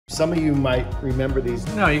Some of you might remember these.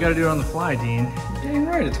 No, you gotta do it on the fly, Dean. You're dang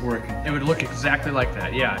right it's working. It would look exactly like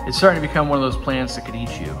that, yeah. It's starting to become one of those plants that could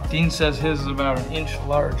eat you. Dean says his is about an inch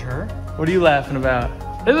larger. What are you laughing about?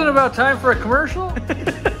 Isn't it about time for a commercial?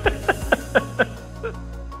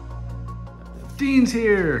 Dean's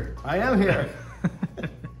here. I am here.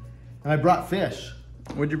 And I brought fish.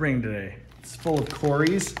 What'd you bring today? It's full of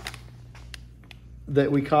Corys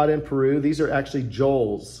that we caught in Peru. These are actually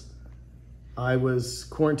Joel's. I was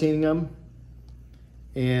quarantining them,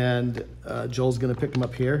 and Joel's gonna pick them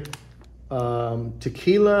up here.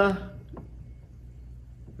 Tequila.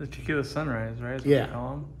 The tequila sunrise, right? Is what Yeah. they call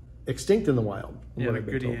them? Extinct in the wild. Yeah, the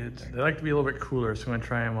goody heads. They like to be a little bit cooler, so I'm gonna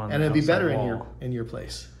try them on. And the it'd be better wall. in your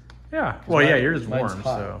place. Yeah. Well, yeah, yours is mine's warm,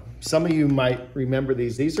 hot. so. Some of you might remember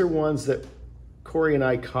these. These are ones that Cory and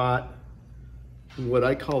I caught what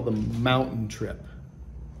I call the mountain trip.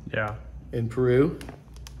 Yeah. In Peru.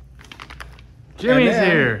 Jimmy's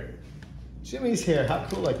here. Jimmy's here. How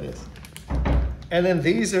cool like this? And then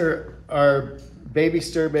these are our baby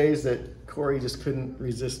sturbays that Cory just couldn't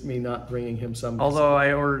resist me not bringing him some. Although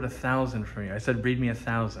I ordered 1,000 from you. I said breed me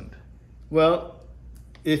 1,000. Well,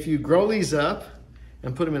 if you grow these up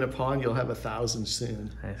and put them in a pond, you'll have 1,000 soon.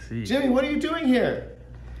 I see. Jimmy, what are you doing here?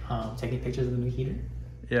 Taking pictures of the new heater.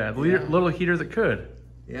 Yeah, the little heater that could.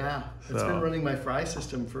 Yeah, it's been running my fry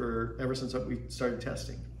system for ever since we started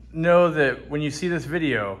testing. Know that when you see this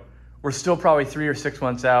video, we're still probably 3 or 6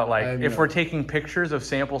 months out. Like if we're taking pictures of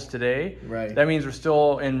samples today, right, that means we're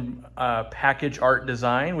still in package art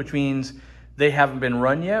design, which means they haven't been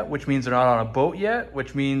run yet, which means they're not on a boat yet,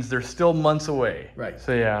 which means they're still months away. Right.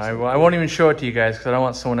 So yeah, I won't even show it to you guys because I don't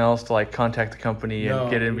want someone else to like contact the company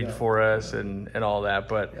and get in before us and all that.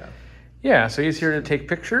 But yeah, so he's here to take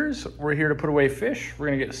pictures. We're here to put away fish. We're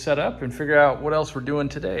gonna get set up and figure out what else we're doing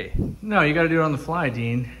today. No, you gotta do it on the fly,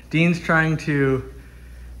 Dean. Dean's trying to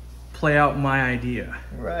play out my idea.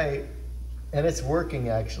 Right, and it's working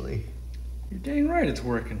actually. You're dang right it's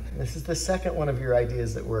working. This is the second one of your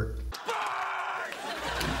ideas that worked.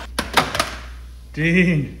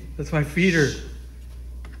 Dean, that's my feeder.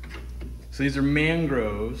 So these are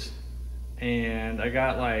mangroves, and I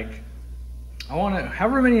got like, I want to,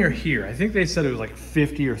 however many are here. I think they said it was like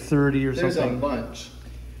 50 or 30 or something. There's a bunch.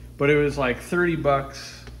 But it was like 30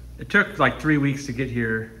 bucks. It took like 3 weeks to get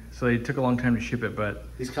here, so it took a long time to ship it, but.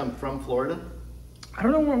 These come from Florida? I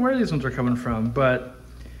don't know where these ones are coming from, but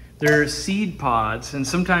they're seed pods, and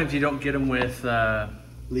sometimes you don't get them with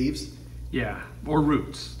leaves? Yeah, or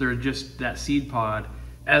roots. They're just that seed pod.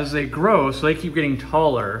 As they grow, so they keep getting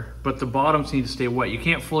taller, but the bottoms need to stay wet. You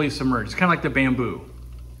can't fully submerge. It's kind of like the bamboo.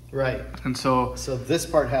 Right. And so this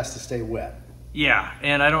part has to stay wet. Yeah,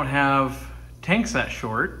 and I don't have tanks that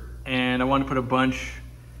short, and I want to put a bunch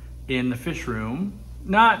in the fish room.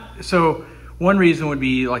 So one reason would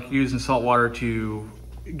be like using salt water to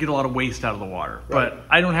get a lot of waste out of the water. Right. But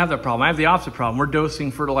I don't have that problem. I have the opposite problem. We're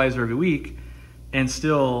dosing fertilizer every week and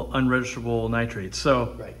still unregisterable nitrates.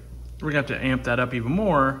 So we're gonna have to amp that up even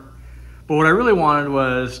more. But what I really wanted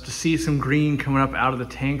was to see some green coming up out of the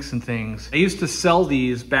tanks and things. I used to sell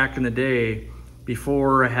these back in the day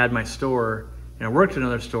before I had my store, and I worked at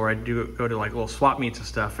another store. I'd go to like little swap meets and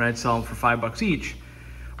stuff, and I'd sell them for $5 each,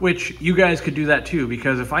 which you guys could do that too,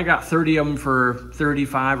 because if I got 30 of them for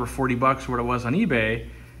 35 or 40 bucks, what it was on eBay,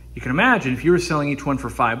 you can imagine if you were selling each one for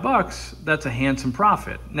 $5, that's a handsome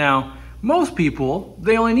profit. Now, most people,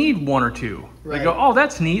 they only need 1 or 2. Right. They go, oh,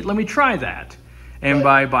 that's neat, let me try that. And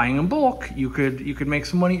by buying in bulk, you could make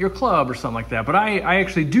some money at your club or something like that. But I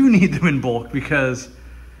actually do need them in bulk because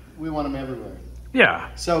we want them everywhere.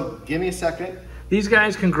 Yeah. So give me a second. These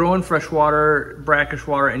guys can grow in fresh water, brackish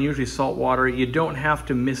water, and usually salt water. You don't have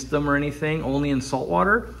to mist them or anything, only in salt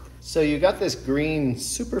water. So you got this green,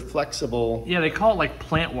 super flexible. Yeah, they call it like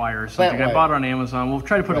plant wire or something. I bought it on Amazon. We'll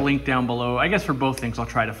try to put a link down below. I guess for both things, I'll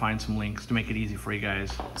try to find some links to make it easy for you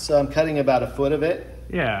guys. So I'm cutting about 1 foot of it.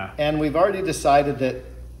 Yeah. And we've already decided that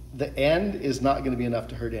the end is not going to be enough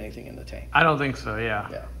to hurt anything in the tank. I don't think so, yeah.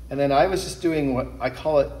 Yeah. And then I was just doing what I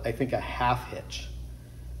call it, I think, a half hitch.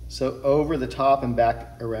 So over the top and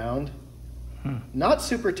back around. Not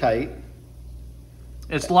super tight.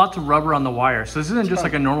 It's lots of rubber on the wire. So this isn't just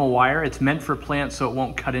like a normal wire. It's meant for plants so it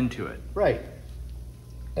won't cut into it. Right.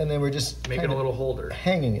 And then we're just making a little holder.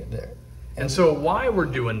 Hanging it there. And so why we're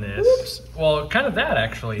doing this, well, kind of that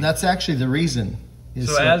actually. That's actually the reason.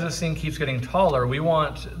 So as this thing keeps getting taller,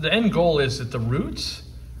 the end goal is that the roots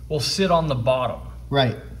will sit on the bottom.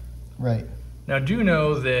 Right, right. Now do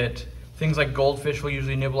know that things like goldfish will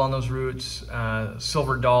usually nibble on those roots,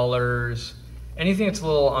 silver dollars, anything that's a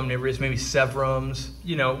little omnivorous, maybe severums.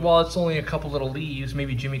 You know, while it's only a couple little leaves,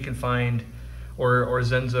 maybe Jimmy can find or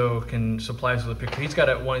Zenzo can supply us with a picture. He's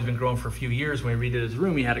got one he's been growing for a few years. When we redid his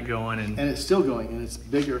room, he had it going. And it's still going, and it's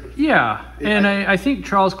bigger. Yeah, and I think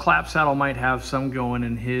Charles Clapsaddle might have some going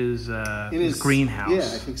in his greenhouse. Yeah,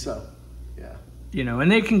 I think so. Yeah. You know,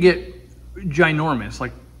 and they can get ginormous,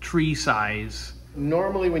 like tree size.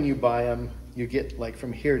 Normally when you buy them, you get like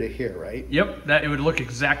from here to here, right? Yep, it would look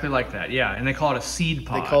exactly like that, yeah. And they call it a seed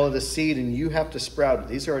pod. They call it a seed, and you have to sprout it.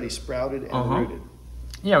 These are already sprouted and rooted.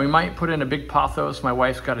 Yeah, we might put in a big pothos. My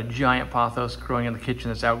wife's got a giant pothos growing in the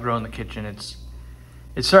kitchen that's outgrown the kitchen. It's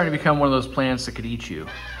starting to become one of those plants that could eat you.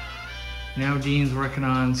 Now Dean's working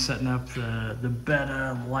on setting up the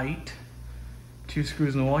Betta light. 2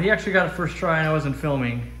 screws in the wall. He actually got it first try and I wasn't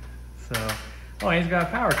filming. So, he's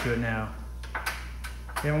got power to it now.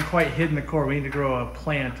 We haven't quite hidden the core. We need to grow a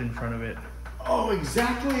plant in front of it. Oh,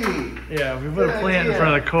 exactly. Yeah, if we put a plant in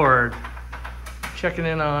front of the cord. Checking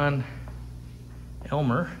in on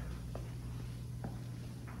Elmer.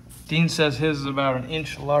 Dean says his is about an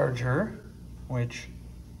inch larger, which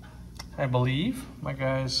I believe. My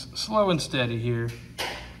guy's slow and steady here.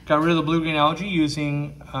 Got rid of the blue-green algae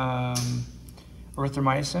using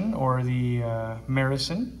erythromycin or the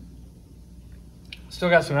Maricin. Still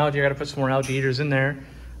got some algae. I gotta put some more algae eaters in there.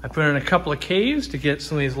 I put in a couple of caves to get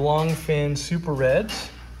some of these Longfin super reds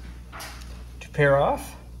to pair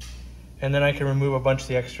off. And then I can remove a bunch of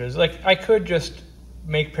the extras. Like, I could just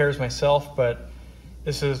make pairs myself, but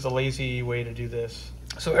this is the lazy way to do this.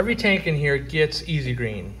 So every tank in here gets easy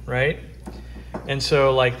green, right? And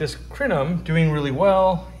so like this crinum doing really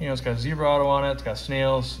well, you know, it's got zebra auto on it, it's got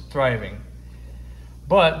snails, thriving.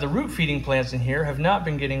 But the root feeding plants in here have not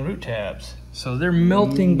been getting root tabs. So they're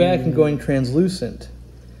melting back and going translucent.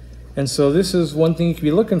 And so this is one thing you can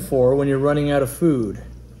be looking for when you're running out of food,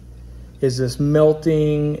 is this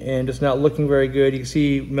melting and just not looking very good. You can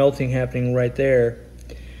see melting happening right there.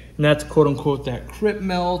 And that's quote unquote that crypt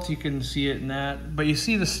melt. You can see it in that. But you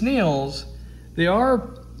see the snails, they are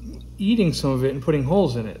eating some of it and putting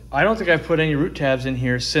holes in it. I don't think I've put any root tabs in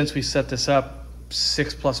here since we set this up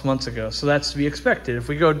 6+ months ago. So that's to be expected. If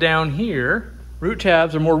we go down here, root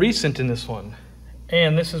tabs are more recent in this one.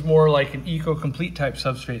 And this is more like an eco-complete type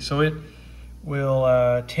substrate. So it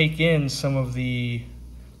will take in some of the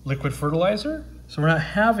liquid fertilizer. So we're not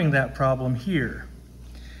having that problem here.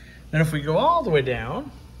 Then if we go all the way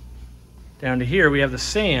down to here, we have the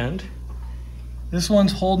sand. This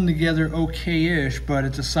one's holding together okay-ish, but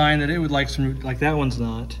it's a sign that it would like some root, like that one's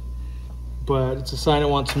not. But it's a sign it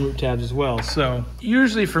wants some root tabs as well. So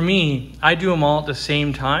usually for me, I do them all at the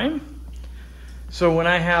same time. So when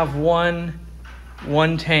I have one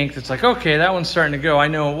tank that's like, okay, that one's starting to go, I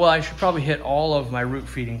know, well, I should probably hit all of my root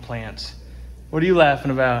feeding plants. What are you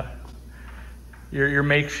laughing about? Your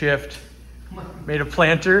makeshift made a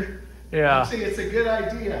planter? Yeah. Actually, it's a good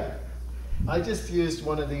idea. I just used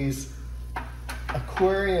one of these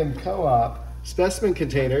Aquarium co-op specimen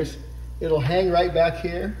containers. It'll hang right back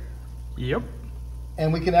here. Yep.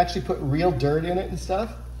 And we can actually put real dirt in it and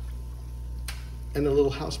stuff. And a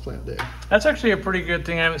little house plant there. That's actually a pretty good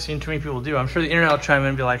thing I haven't seen too many people do. I'm sure the internet will chime in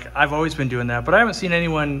and be like, I've always been doing that, but I haven't seen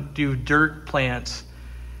anyone do dirt plants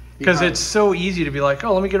because it's so easy to be like,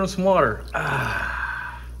 oh, let me get them some water.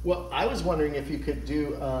 Well, I was wondering if you could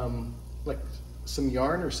do like some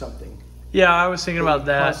yarn or something. Yeah, I was thinking about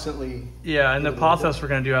that. Constantly. Yeah, and the Pothos we're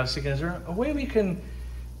going to do, I was thinking, is there a way we can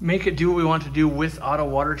make it do what we want to do with auto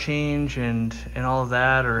water change and all of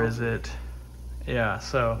that, or is it, yeah,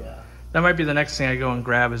 so. Yeah. That might be the next thing I go and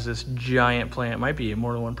grab is this giant plant. It might be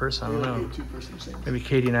more than one person, I don't know. Be a two-person thing. Maybe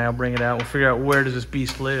Katie and I will bring it out. We'll figure out where does this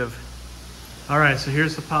beast live. All right, so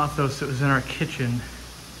here's the Pothos that was in our kitchen.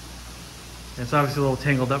 It's obviously a little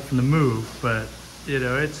tangled up from the move, but you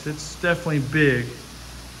know, it's definitely big.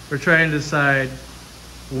 We're trying to decide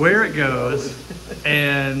where it goes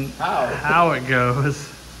and how it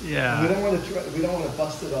goes. Yeah. We don't want to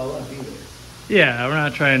bust it all up either. Yeah, we're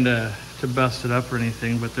not trying to bust it up or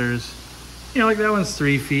anything, but there's, you know, like that one's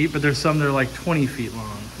 3 feet, but there's some that are like 20 feet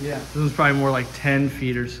long. Yeah. This one's probably more like 10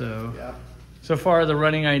 feet or so. Yeah. So far, the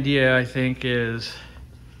running idea, I think, is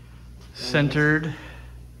centered,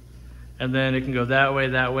 and then it can go that way,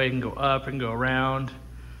 it can go up and go around.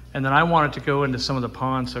 And then I want it to go into some of the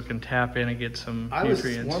ponds so it can tap in and get some nutrients.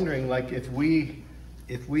 I was wondering, like, if we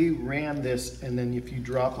ran this and then if you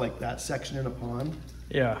drop like that section in a pond,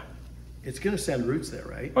 yeah, it's gonna send roots there,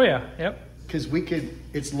 right? Oh yeah, yep. Because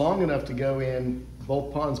it's long enough to go in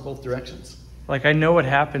both ponds, both directions. Like, I know what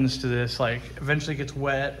happens to this. Like, eventually it gets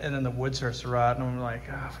wet and then the wood starts to rot, and I'm like,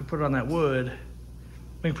 if we put it on that wood,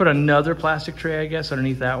 we can put another plastic tray, I guess,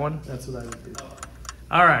 underneath that one. That's what I would do.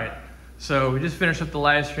 All right. So we just finished up the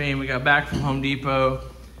live stream. We got back from Home Depot.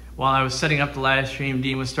 while I was setting up the live stream,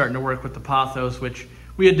 Dean was starting to work with the Pothos, which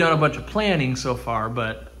we had done a bunch of planning so far,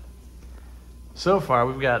 but so far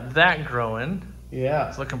we've got that growing. Yeah.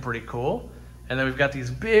 It's looking pretty cool. And then we've got these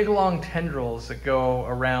big long tendrils that go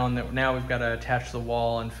around that now we've got to attach to the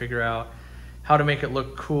wall and figure out how to make it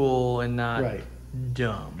look cool and not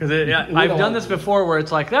dumb. Because I've done this before where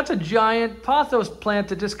it's like, that's a giant Pothos plant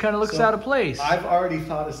that just kind of looks out of place. I've already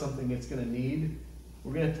thought of something it's going to need.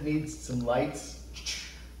 We're going to need some lights.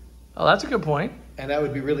 Oh, that's a good point. And that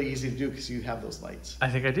would be really easy to do because you have those lights. I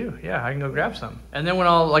think I do. Yeah, I can go grab some. And then when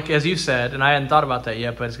all, like as you said, and I hadn't thought about that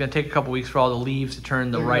yet, but it's going to take a couple weeks for all the leaves to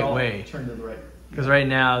turn the right way. Turn to the right. Because right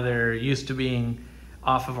now they're used to being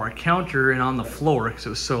off of our counter and on the floor because it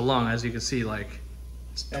was so long. As you can see, like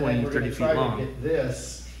it's 20, 30 feet long. To get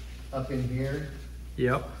this up in here.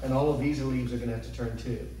 Yep. And all of these leaves are going to have to turn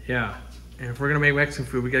too. Yeah. And if we're going to make Mexican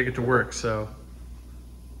food, we got to get to work. So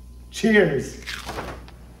cheers.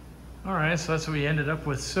 All right, so that's what we ended up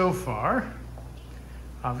with so far.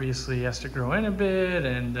 Obviously, he has to grow in a bit,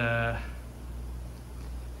 and now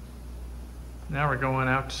we're going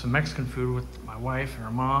out to some Mexican food with my wife and her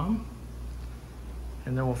mom.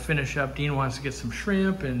 And then we'll finish up. Dean wants to get some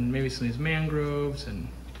shrimp and maybe some of these mangroves, and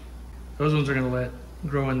those ones are gonna let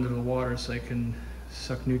grow into the water so they can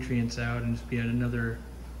suck nutrients out and just be another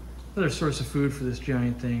source of food for this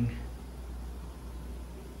giant thing.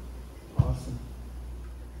 Awesome.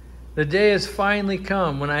 The day has finally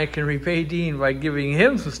come when I can repay Dean by giving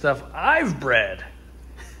him some stuff I've bred.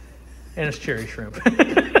 And it's cherry shrimp. And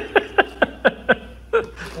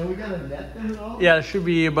we got a net them at all? Yeah, there should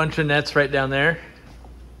be a bunch of nets right down there.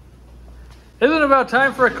 Isn't it about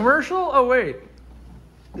time for a commercial? Oh, wait.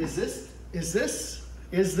 Is this? This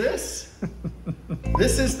is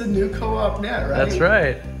the new co-op net, right? That's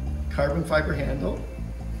right. Carbon fiber handle.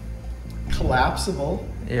 Collapsible.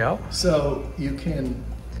 Yep. So you can...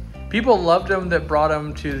 People loved them that brought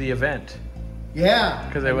them to the event. Yeah.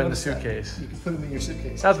 Because they went in the suitcase. You can put them in your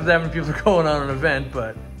suitcase. Not that that many people are going on an event,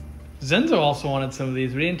 but... Zenzo also wanted some of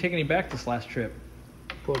these, but he didn't take any back this last trip.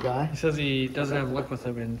 Poor guy. He says he doesn't have luck with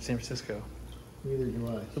them in San Francisco. Neither do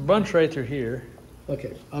I. There's a bunch right through here.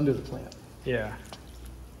 Okay, under the plant. Yeah.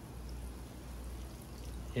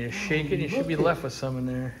 You shake it, you should be left with some in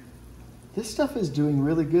there. This stuff is doing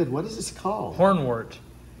really good. What is this called? Hornwort.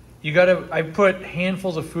 You gotta, I put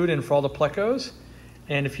handfuls of food in for all the Plecos,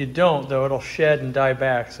 and if you don't, though, it'll shed and die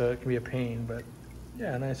back, so it can be a pain, but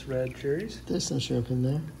yeah, nice red cherries. There's some shrimp in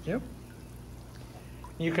there. Yep.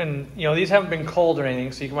 You can, these haven't been cold or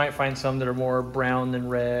anything, so you might find some that are more brown than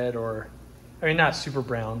red, or, I mean, not super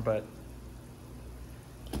brown, but.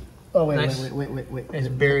 Oh, wait. Nice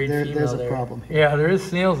buried female there's a there. problem here. Yeah, there is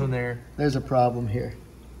snails in there. There's a problem here.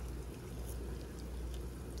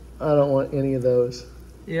 I don't want any of those.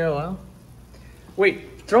 Yeah, well.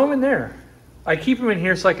 Wait, throw them in there. I keep them in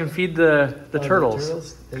here so I can feed the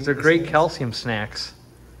turtles. Because they're great calcium snacks.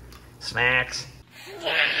 Snacks.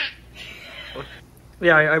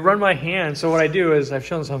 Yeah, I run my hand. So what I do is, I've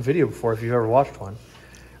shown this on video before if you've ever watched one.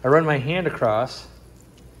 I run my hand across,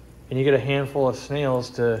 and you get a handful of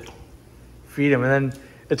snails to feed them. And then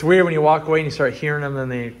it's weird when you walk away and you start hearing them, and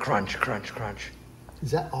they crunch, crunch, crunch.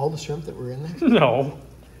 Is that all the shrimp that were in there? No.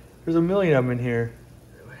 There's a million of them in here.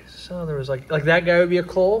 So there was like that guy would be a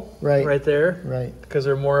coal, right there, right? Because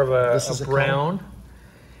they're more of a brown.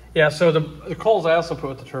 Yeah. So the coals I also put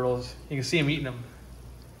with the turtles. You can see him eating them.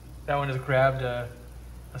 That one just grabbed a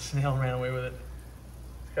snail and ran away with it.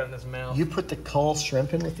 It's got it in his mouth. You put the coal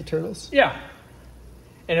shrimp in with the turtles? Yeah.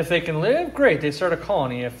 And if they can live, great. They start a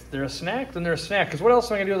colony. If they're a snack, then they're a snack. Because what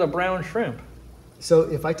else am I gonna do with a brown shrimp? So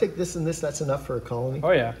if I take this and this, that's enough for a colony?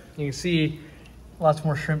 Oh yeah. You can see. Lots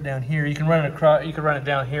more shrimp down here. You can run it across. You can run it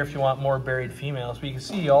down here if you want more buried females. But you can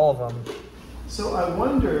see all of them. So I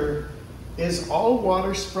wonder, is all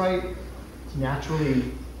water sprite naturally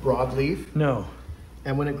broadleaf? No.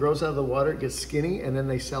 And when it grows out of the water, it gets skinny, and then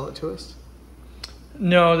they sell it to us?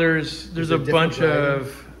 No, there's a bunch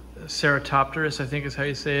of Ceratopterus, I think is how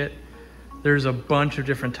you say it. There's a bunch of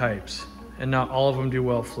different types, and not all of them do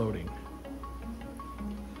well floating.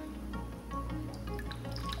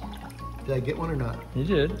 Did I get one or not? You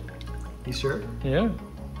did. You sure? Yeah.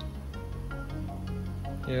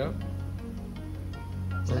 Yeah.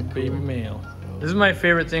 Baby male. This is my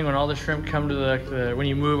favorite thing when all the shrimp come to the when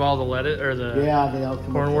you move all the lettuce or the they all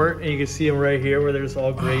come hornwort, and you can see them right here where they're just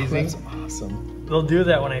all grazing. That's awesome. They'll do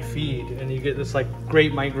that when I feed, and you get this like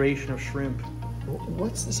great migration of shrimp.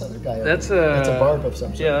 What's this other guy? That's a barb of some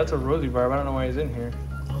sort. Yeah, that's a rosy barb. I don't know why he's in here.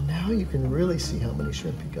 Well, now you can really see how many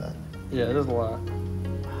shrimp you got. Yeah, there's a lot.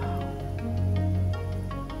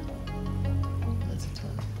 That's a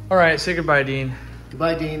ton. All right, say goodbye, Dean.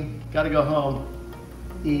 Goodbye, Dean. Gotta go home.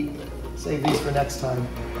 Eat. Save these for next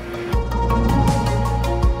time.